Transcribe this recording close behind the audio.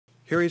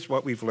Here is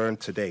what we've learned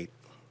to date.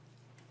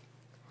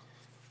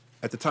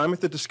 At the time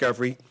of the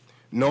discovery,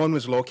 no one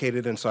was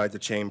located inside the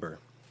chamber.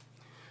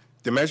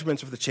 The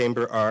measurements of the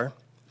chamber are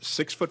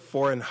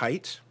 6'4" in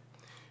height,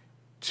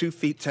 2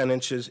 feet 10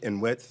 inches in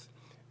width,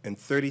 and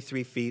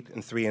 33 feet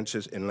and 3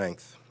 inches in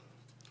length.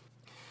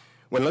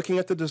 When looking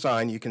at the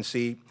design, you can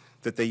see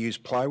that they use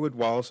plywood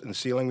walls and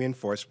ceiling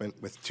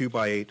reinforcement with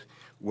 2x8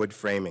 wood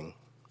framing.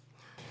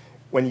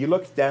 When you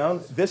look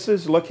down, this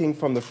is looking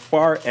from the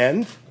far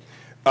end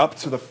up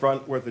to the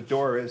front where the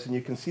door is, and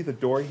you can see the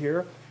door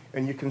here,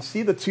 and you can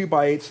see the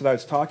 2x8s that I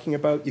was talking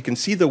about. You can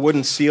see the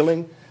wooden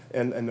ceiling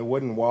and the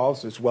wooden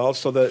walls as well,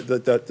 so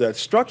the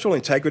structural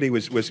integrity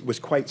was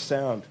quite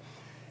sound.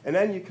 And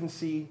then you can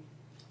see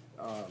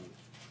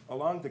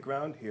along the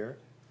ground here,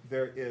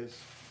 there is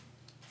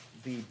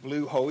the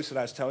blue hose that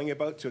I was telling you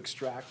about to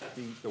extract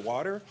the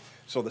water.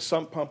 So the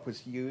sump pump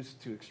was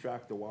used to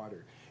extract the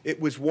water. It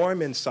was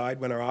warm inside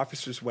when our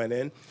officers went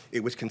in.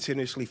 It was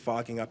continuously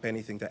fogging up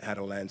anything that had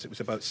a lens. It was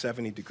about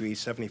 70 degrees,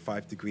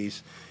 75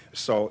 degrees.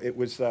 So it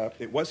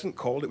wasn't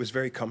cold. It was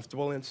very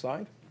comfortable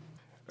inside.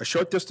 A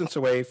short distance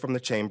away from the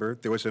chamber,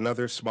 there was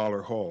another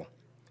smaller hole.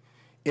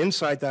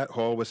 Inside that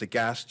hole was a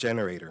gas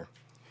generator.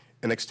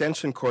 An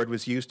extension cord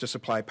was used to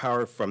supply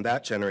power from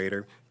that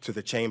generator to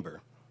the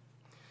chamber.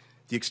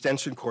 The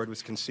extension cord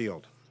was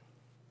concealed.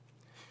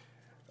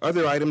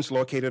 Other items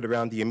located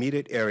around the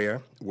immediate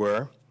area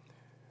were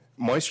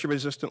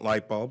moisture-resistant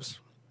light bulbs,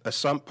 a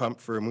sump pump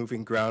for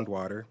removing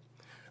groundwater,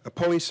 a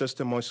pulley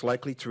system most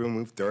likely to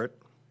remove dirt,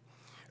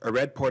 a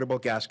red portable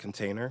gas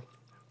container,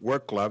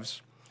 work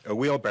gloves, a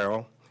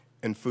wheelbarrow,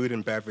 and food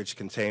and beverage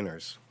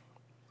containers.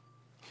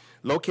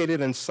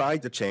 Located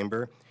inside the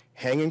chamber,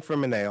 hanging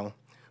from a nail,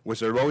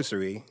 was a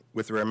rosary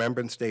with a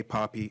Remembrance Day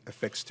poppy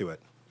affixed to it.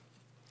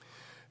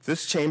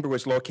 This chamber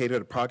was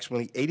located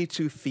approximately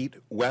 82 feet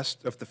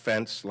west of the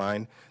fence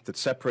line that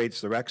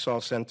separates the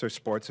Rexall Centre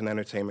Sports and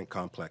Entertainment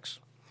Complex.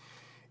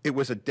 It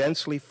was a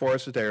densely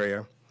forested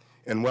area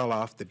and well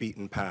off the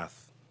beaten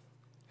path.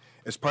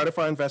 As part of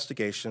our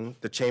investigation,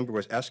 the chamber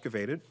was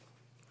excavated,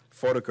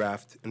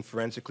 photographed, and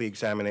forensically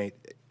examined,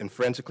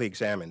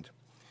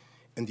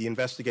 and the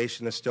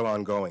investigation is still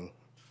ongoing.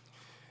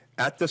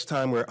 At this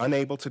time, we're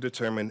unable to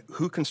determine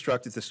who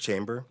constructed this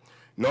chamber,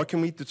 nor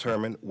can we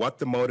determine what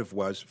the motive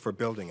was for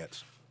building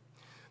it.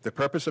 The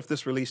purpose of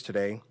this release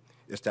today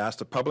is to ask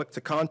the public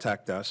to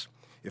contact us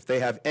if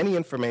they have any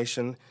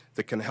information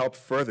that can help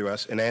further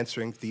us in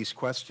answering these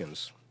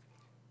questions.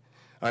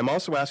 I'm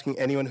also asking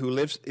anyone who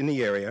lives in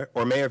the area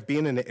or may have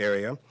been in the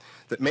area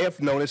that may have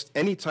noticed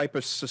any type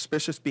of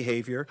suspicious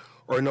behavior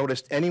or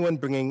noticed anyone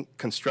bringing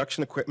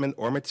construction equipment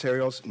or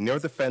materials near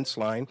the fence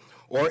line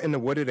or in the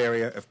wooded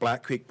area of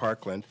Black Creek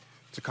Parkland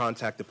to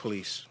contact the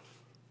police.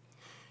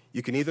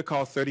 You can either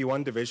call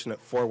 31 Division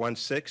at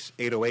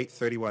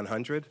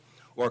 416-808-3100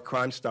 or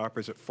Crime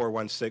Stoppers at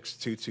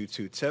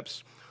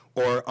 416-222-TIPS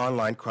or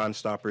online Crime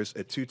Stoppers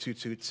at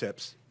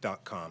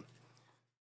 222tips.com.